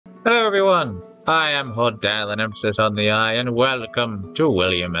Hello, everyone. I am Hoddale, an emphasis on the I, and welcome to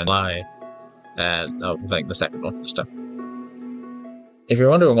William and Sly. Like the second one this time. If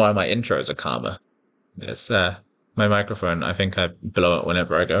you're wondering why my intros are calmer, it's my microphone. I think I blow it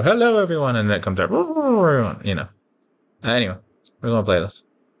whenever I go, "Hello, everyone," and then it comes out, you know. Anyway, we're gonna play this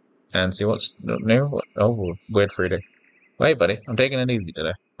and see what's new. Oh, weird 3D. Wait, buddy, I'm taking it easy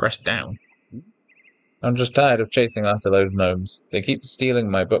today. Press down. I'm just tired of chasing after those gnomes. They keep stealing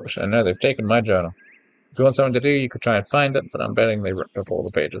my books, and now they've taken my journal. If you want something to do, you could try and find it, but I'm betting they ripped off all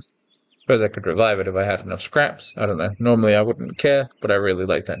the pages. Suppose I could revive it if I had enough scraps. I don't know. Normally I wouldn't care, but I really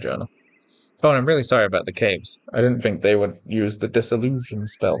like that journal. Oh, and I'm really sorry about the caves. I didn't think they would use the disillusion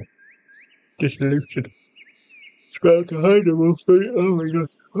spell. Disillusion. Spell to hide them all. Oh my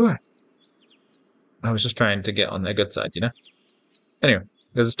god. I was just trying to get on their good side, you know? Anyway,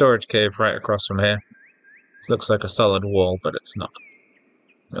 there's a storage cave right across from here. It looks like a solid wall, but it's not.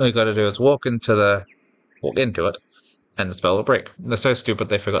 All you gotta do is walk into it, and the spell will break. They're so stupid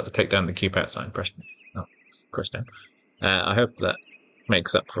they forgot to take down the keep out sign. Press down. I hope that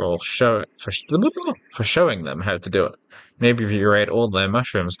makes up for showing them how to do it. Maybe if you raid all their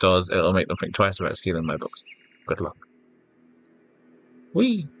mushroom stores, it'll make them think twice about stealing my books. Good luck.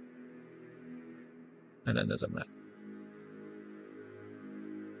 Whee! And then there's a map.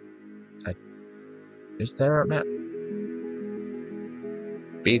 Is there a map?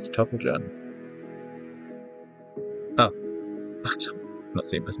 Beats topple journey. Oh. Not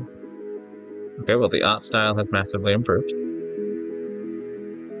seen this. Okay, well the art style has massively improved.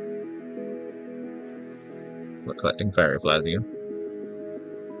 We're collecting fairy flies again.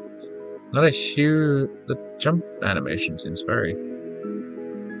 Not a huge... The jump animation seems very...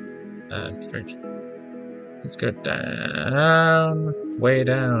 strange. Let's go down. Way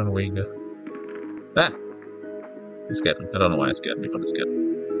down we go. Ah! It scared me. I don't know why it scared me, but it scared me.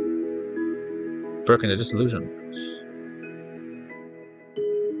 Broken the disillusion.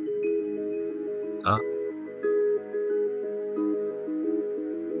 Ah.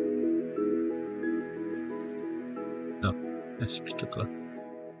 Oh. That's particular.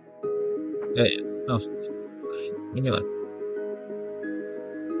 Yeah. Oh. Leave me alone.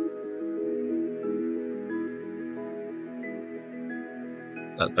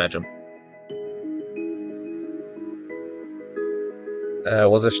 That's bad jump.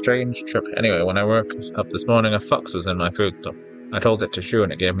 Was a strange trip. Anyway, when I woke up this morning, a fox was in my food store. I told it to shoo,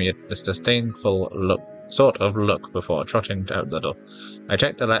 and it gave me this disdainful sort of look before trotting out the door. I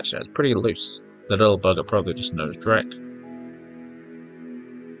checked the latch, and it's pretty loose. The little bugger probably just nosed right.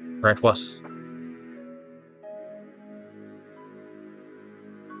 Right what?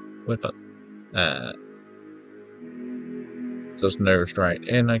 Weird bug. Just nosed right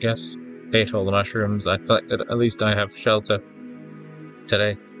in, I guess. Ate all the mushrooms. I thought that at least I have shelter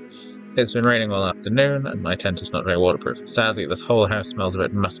today. It's been raining all afternoon, and my tent is not very waterproof. Sadly, this whole house smells a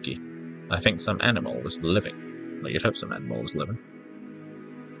bit musky. I think some animal was living. Well, you'd hope some animal was living.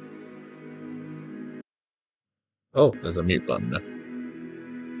 Oh, there's a mute button there.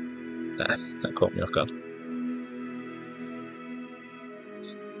 That caught me off guard.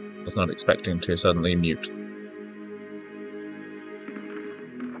 Was not expecting to suddenly mute.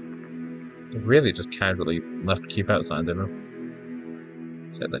 They really just casually left keep out signs in them.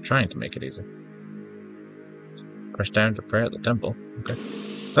 So they're trying to make it easy. Press down to pray at the temple. Okay.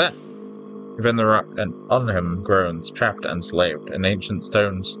 Ah! Within the rock, and on him groans, trapped and slaved, in ancient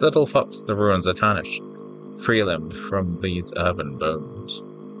stones. Little fox, the ruins are tarnished. Free them from these urban bones.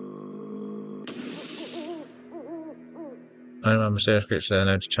 I remember mysterious creatures they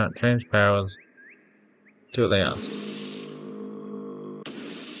know to change powers. Do what they ask.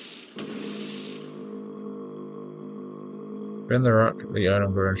 In the rock, the owner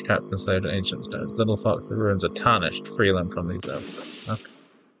of ruins trapped and slaved in ancient stones. Little fox, the ruins are tarnished. Free them from these urban. Okay.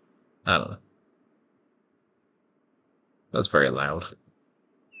 I don't know. That's very loud.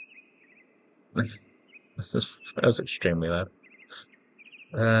 That was extremely loud.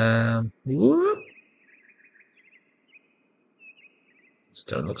 Whoop.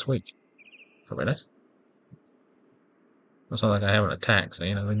 Stone looks weak. Probably nice. It's not like I have an attack, so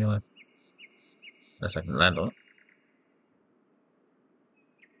you know when you're like, unless I can land on it.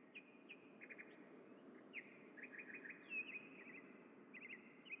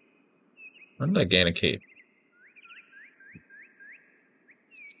 When did I gain a key?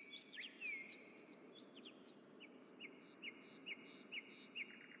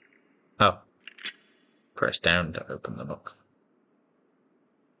 Oh. Press down to open the book.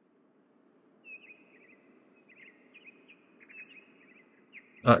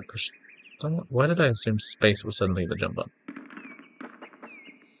 Oh, why did I assume space was suddenly the jump button?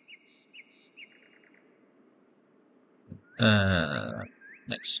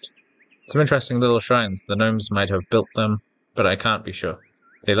 Next. Some interesting little shrines. The gnomes might have built them, but I can't be sure.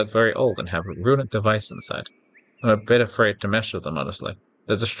 They look very old and have a runic device inside. I'm a bit afraid to mess with them, honestly.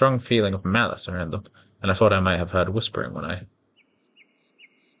 There's a strong feeling of malice around them, and I thought I might have heard whispering when I...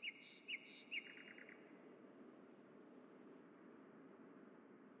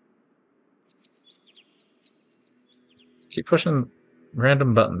 Keep pushing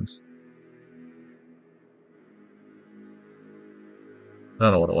random buttons. I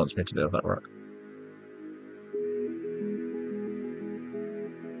don't know what it wants me to do with that rock.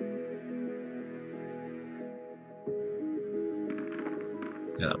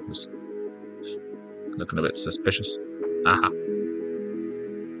 Yeah, that was looking a bit suspicious. Aha.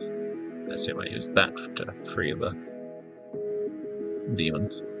 Let's see if I use that to free the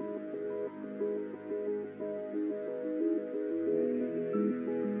demons.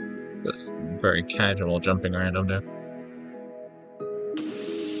 That's very casual jumping around on there.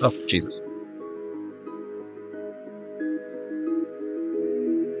 Oh, Jesus.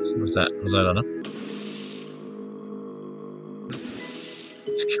 Was that enough?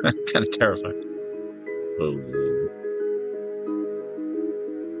 It's kind of terrifying. Oh.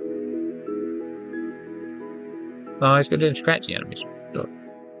 Oh, he's good at scratchy enemies. Sure.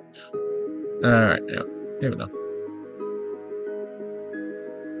 Alright, yeah. Here we go.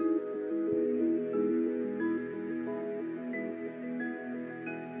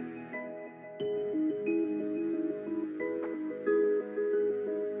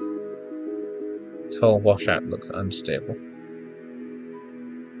 This whole washout looks unstable.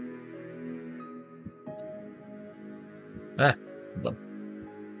 Ah, well.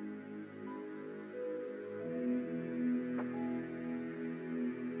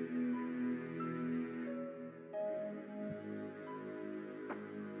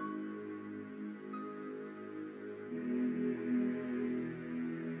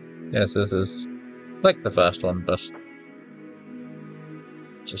 Yes, this is like the first one, but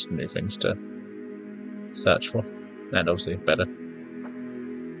just new things to search for. And obviously better.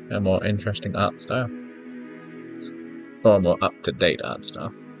 A more interesting art style. Or a more up-to-date art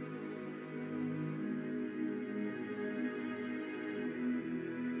style.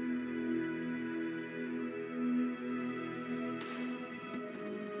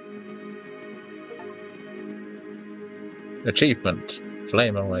 Achievement.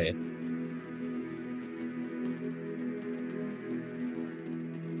 Flame away.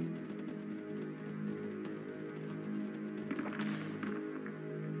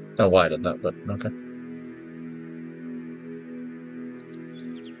 Oh, why did that, but okay.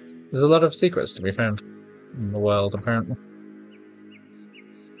 There's a lot of secrets to be found in the world, apparently.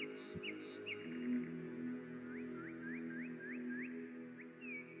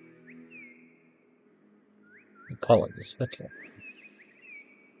 The pollen is flickering.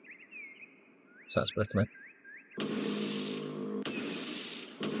 So that's worth me.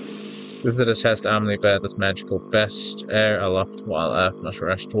 This is a test Amelie bear this magical best air aloft while earth must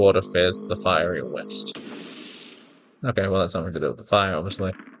rest. Water fears the fiery west. Okay, well that's something to do with the fire,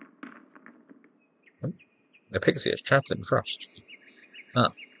 obviously. The pixie is trapped in frost.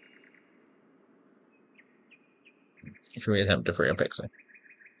 Ah. Should we attempt to free a pixie?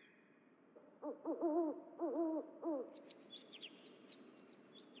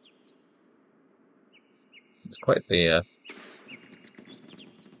 It's quite the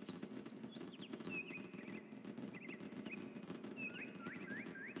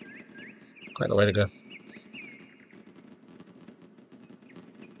quite the way to go.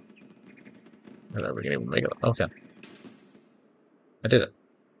 I don't know if we can even make it. Okay. I did it.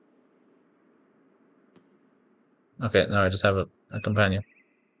 Okay, now I just have a companion.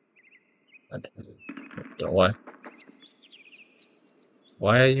 I don't know why.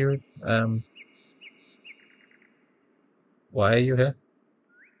 Why are you, why are you here?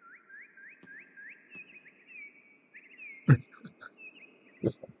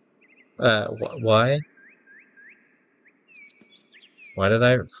 Why? Why did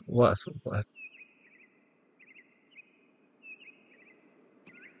I, what?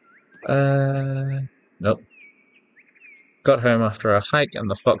 Nope. Got home after a hike and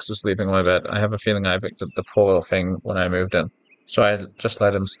the fox was sleeping in my bed. I have a feeling I evicted the poor thing when I moved in, so I just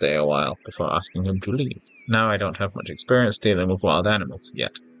let him stay a while before asking him to leave. Now I don't have much experience dealing with wild animals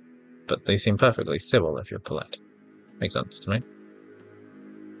yet, but they seem perfectly civil if you're polite. Makes sense to me.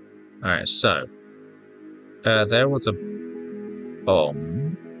 Alright, so there was a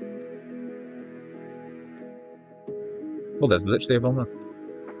bomb. Well, there's literally a bomb there.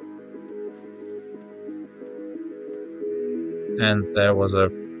 And there was a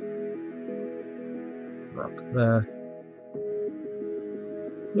rock there.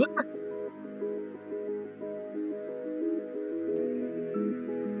 How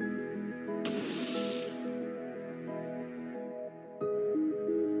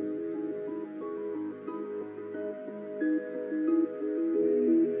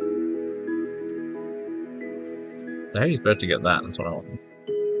are you supposed to get that? That's what I want.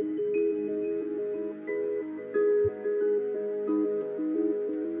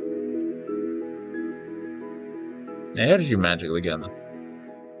 How did you magically get them?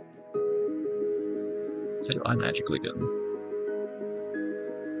 How do I magically get them?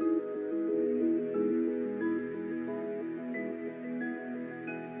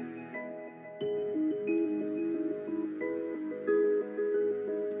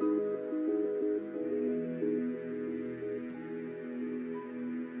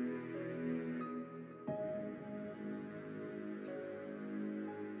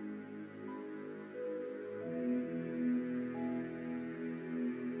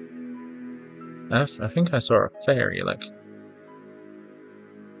 I think I saw a fairy, like...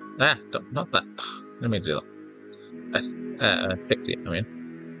 Ah, not that. Let me do that. Pixie, I mean.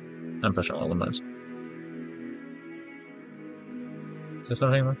 I'm pushing all the moves. Is there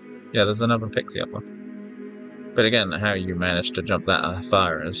something there? Yeah, there's another pixie up there. But again, how you managed to jump that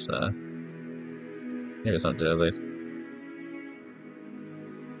far is, maybe it's not to do with this.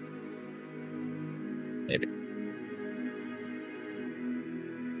 Maybe.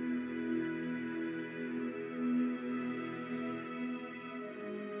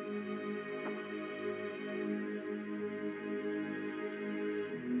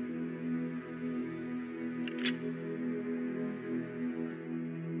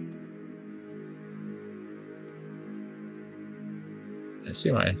 I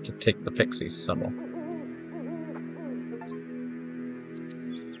assume I have to take the pixies somewhere.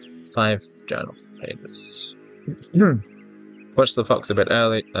 5 journal pages. Watched the fox a bit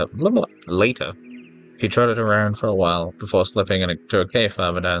later. He trotted around for a while before slipping into a cave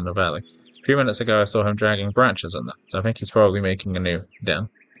farther down the valley. A few minutes ago I saw him dragging branches in there, so I think he's probably making a new den.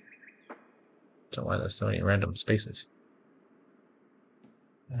 Don't know why there's so many random spaces.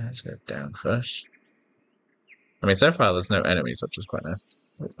 Let's go down first. I mean, so far there's no enemies, which is quite nice.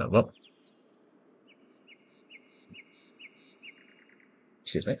 Well,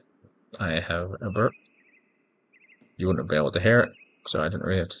 excuse me. I have a burp. You wouldn't be able to hear it, so I didn't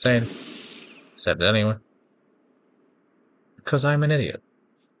really have to say anything. Said it anyway. Because I'm an idiot.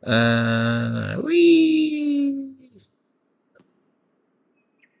 Whee!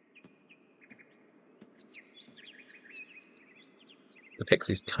 The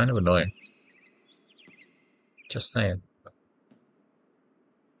pixie's kind of annoying. Just saying.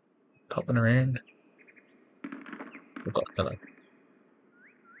 Popping around. We've got a pillow.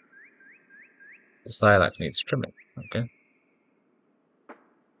 This lilac needs trimming. Okay.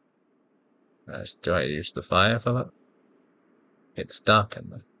 Do I use the fire for that? It's dark in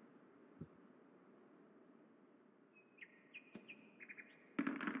there.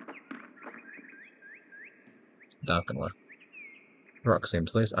 Dark and where? Rock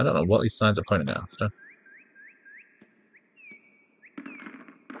seems loose. I don't know what these signs are pointing after.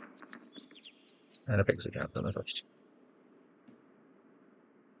 And a pixie trap on the first.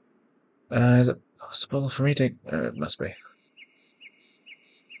 Is it possible for me to... it must be.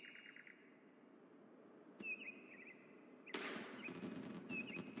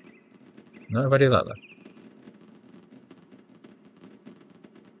 Nobody like that.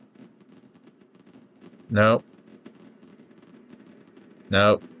 Nope.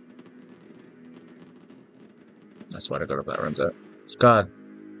 Nope. I swear to God if that runs out. God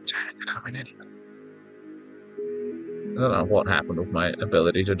dang it, I'm an idiot. I don't know what happened with my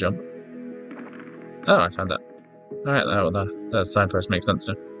ability to jump. Oh, I found that. Alright, that signpost makes sense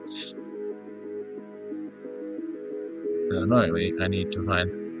now. Annoyingly, I need to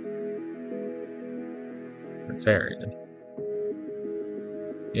find a fairy.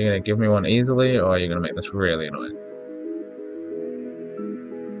 You're gonna give me one easily, or you're gonna make this really annoying?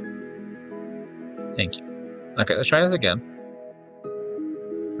 Thank you. Okay, let's try this again.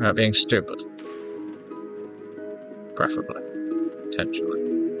 Without being stupid. Preferably. Potentially.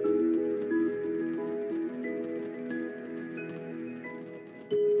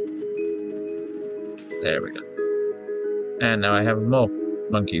 There we go. And now I have more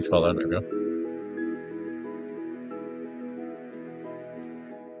monkeys following me.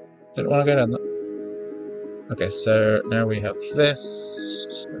 Didn't want to go down there. Okay, so now we have this.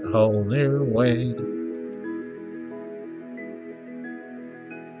 A whole new way.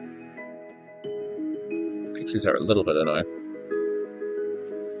 Pixies are a little bit annoying.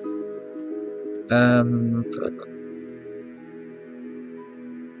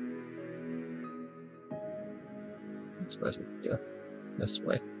 suppose we can go this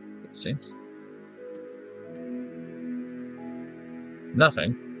way, it seems.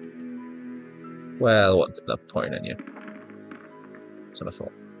 Nothing? Well, what's the point in you? That's what I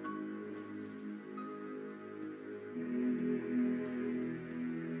thought.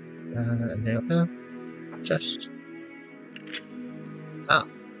 And here we go. Chest. Ah.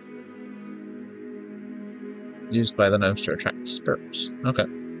 Used by the gnomes to attract spirits. Okay.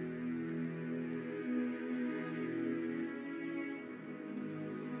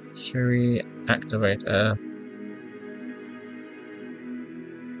 Should we activate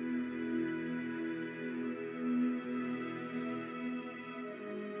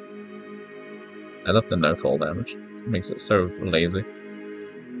I love the no fall damage. It makes it so lazy.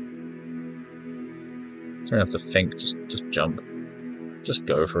 You don't have to think, just jump. Just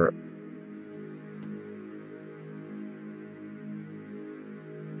go for it.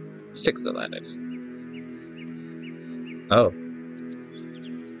 Six to landing. Oh.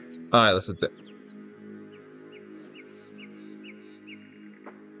 Alright, this is it.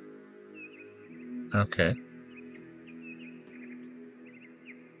 Okay.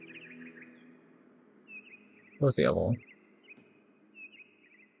 What's the other one?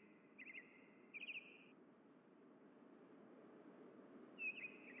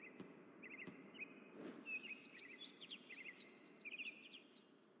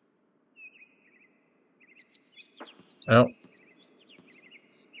 Oh.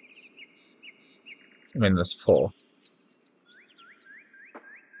 I mean, there's 4.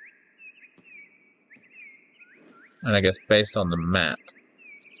 And I guess based on the map,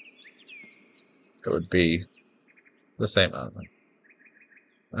 it would be the same. I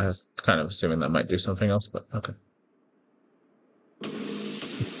was kind of assuming that might do something else, but okay.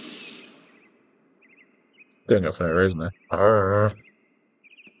 Doing it for no reason there.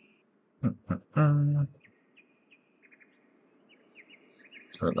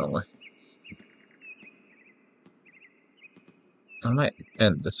 Turn it that way. I might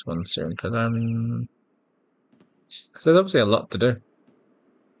end this one soon because there's obviously a lot to do.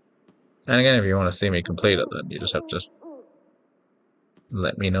 And again, if you want to see me complete it, then you just have to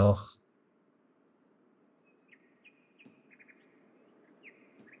let me know.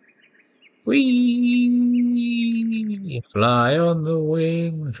 We fly on the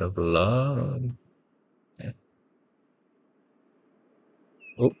wings of love. Yeah.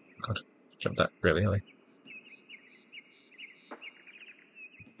 Oh, God. Jumped that really early.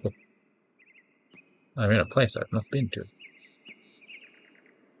 Oh. I'm in a place I've not been to.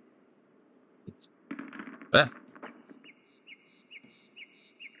 It's there.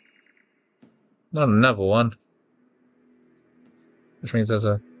 Not another one. Which means there's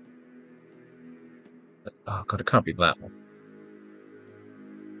a... Oh, God, it can't be that one.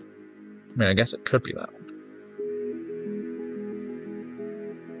 I mean, I guess it could be that one.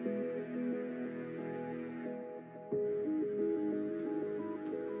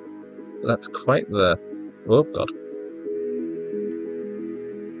 But that's quite the... Oh, God.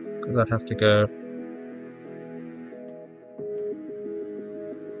 So I'd have to go...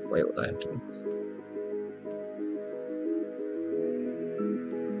 Wait, what I have to do?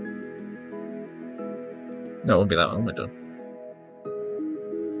 No, it won't be that one. What am I doing?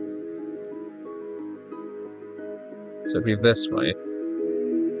 So it'd be this way.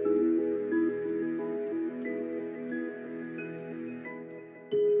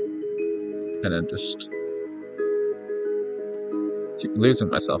 And then just keep losing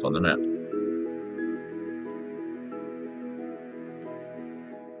myself on the map.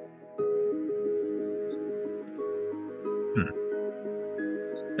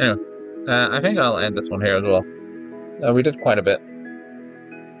 Anyway, I think I'll end this one here as well. We did quite a bit.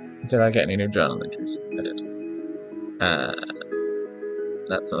 Did I get any new journal entries? I did.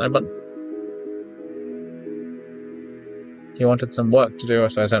 That's another button. He wanted some work to do,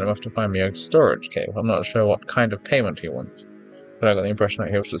 so I sent him off to find me a storage cave. I'm not sure what kind of payment he wants, but I got the impression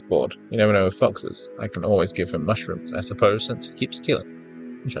that he was just bored. You never know with foxes. I can always give him mushrooms, I suppose, since he keeps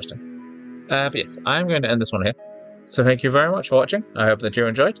stealing. Interesting. But yes, I'm going to end this one here. So thank you very much for watching. I hope that you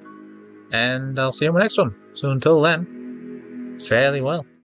enjoyed, and I'll see you on the next one. So until then, fare thee well.